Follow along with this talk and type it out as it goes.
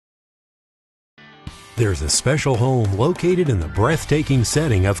There's a special home located in the breathtaking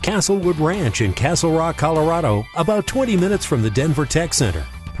setting of Castlewood Ranch in Castle Rock, Colorado, about 20 minutes from the Denver Tech Center,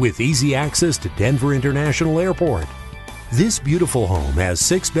 with easy access to Denver International Airport. This beautiful home has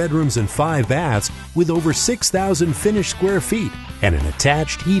 6 bedrooms and 5 baths with over 6,000 finished square feet and an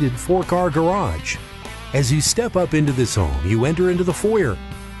attached heated 4-car garage. As you step up into this home, you enter into the foyer.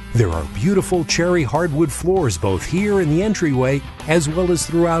 There are beautiful cherry hardwood floors both here in the entryway as well as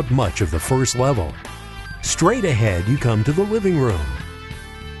throughout much of the first level. Straight ahead, you come to the living room.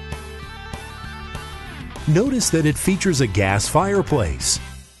 Notice that it features a gas fireplace.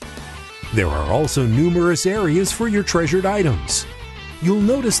 There are also numerous areas for your treasured items. You'll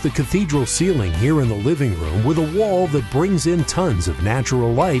notice the cathedral ceiling here in the living room with a wall that brings in tons of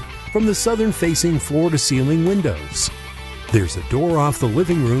natural light from the southern-facing floor-to-ceiling windows. There's a door off the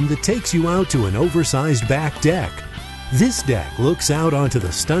living room that takes you out to an oversized back deck. This deck looks out onto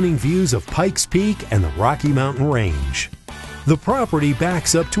the stunning views of Pikes Peak and the Rocky Mountain Range. The property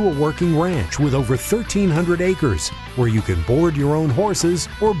backs up to a working ranch with over 1,300 acres where you can board your own horses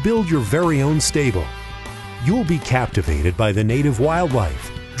or build your very own stable. You'll be captivated by the native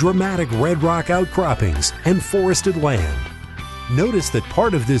wildlife, dramatic red rock outcroppings, and forested land. Notice that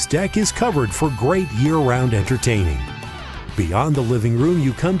part of this deck is covered for great year-round entertaining. Beyond the living room,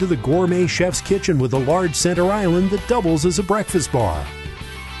 you come to the gourmet chef's kitchen with a large center island that doubles as a breakfast bar.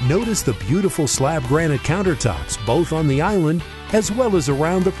 Notice the beautiful slab granite countertops both on the island as well as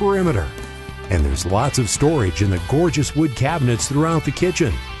around the perimeter. And there's lots of storage in the gorgeous wood cabinets throughout the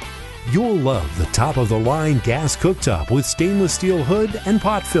kitchen. You'll love the top-of-the-line gas cooktop with stainless steel hood and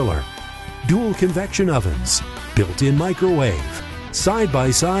pot filler, dual convection ovens, built-in microwave,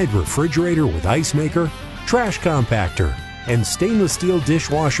 side-by-side refrigerator with ice maker, trash compactor, and stainless steel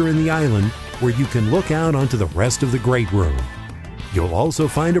dishwasher in the island where you can look out onto the rest of the great room. You'll also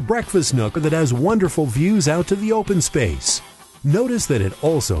find a breakfast nook that has wonderful views out to the open space. Notice that it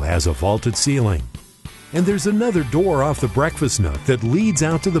also has a vaulted ceiling. And there's another door off the breakfast nook that leads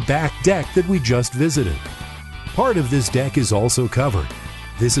out to the back deck that we just visited. Part of this deck is also covered.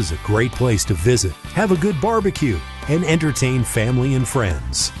 This is a great place to visit, have a good barbecue, and entertain family and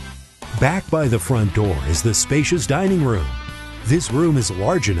friends. Back by the front door is the spacious dining room. This room is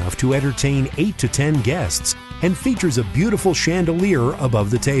large enough to entertain 8 to 10 guests and features a beautiful chandelier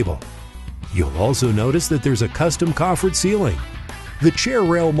above the table. You'll also notice that there's a custom coffered ceiling. The chair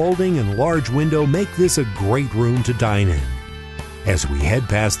rail molding and large window make this a great room to dine in. As we head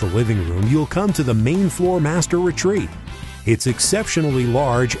past the living room, you'll come to the main floor master retreat. It's exceptionally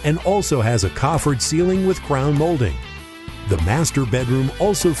large and also has a coffered ceiling with crown molding. The master bedroom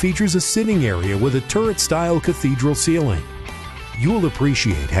also features a sitting area with a turret-style cathedral ceiling. You'll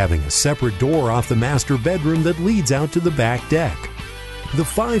appreciate having a separate door off the master bedroom that leads out to the back deck. The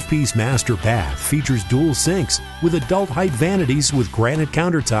 5-piece master bath features dual sinks with adult height vanities with granite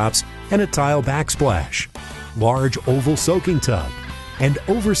countertops and a tile backsplash, large oval soaking tub, and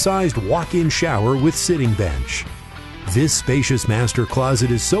oversized walk-in shower with sitting bench. This spacious master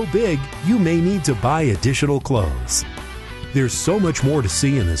closet is so big you may need to buy additional clothes. There's so much more to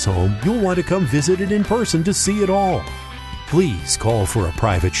see in this home, you'll want to come visit it in person to see it all. Please call for a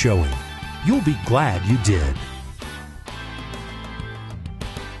private showing. You'll be glad you did.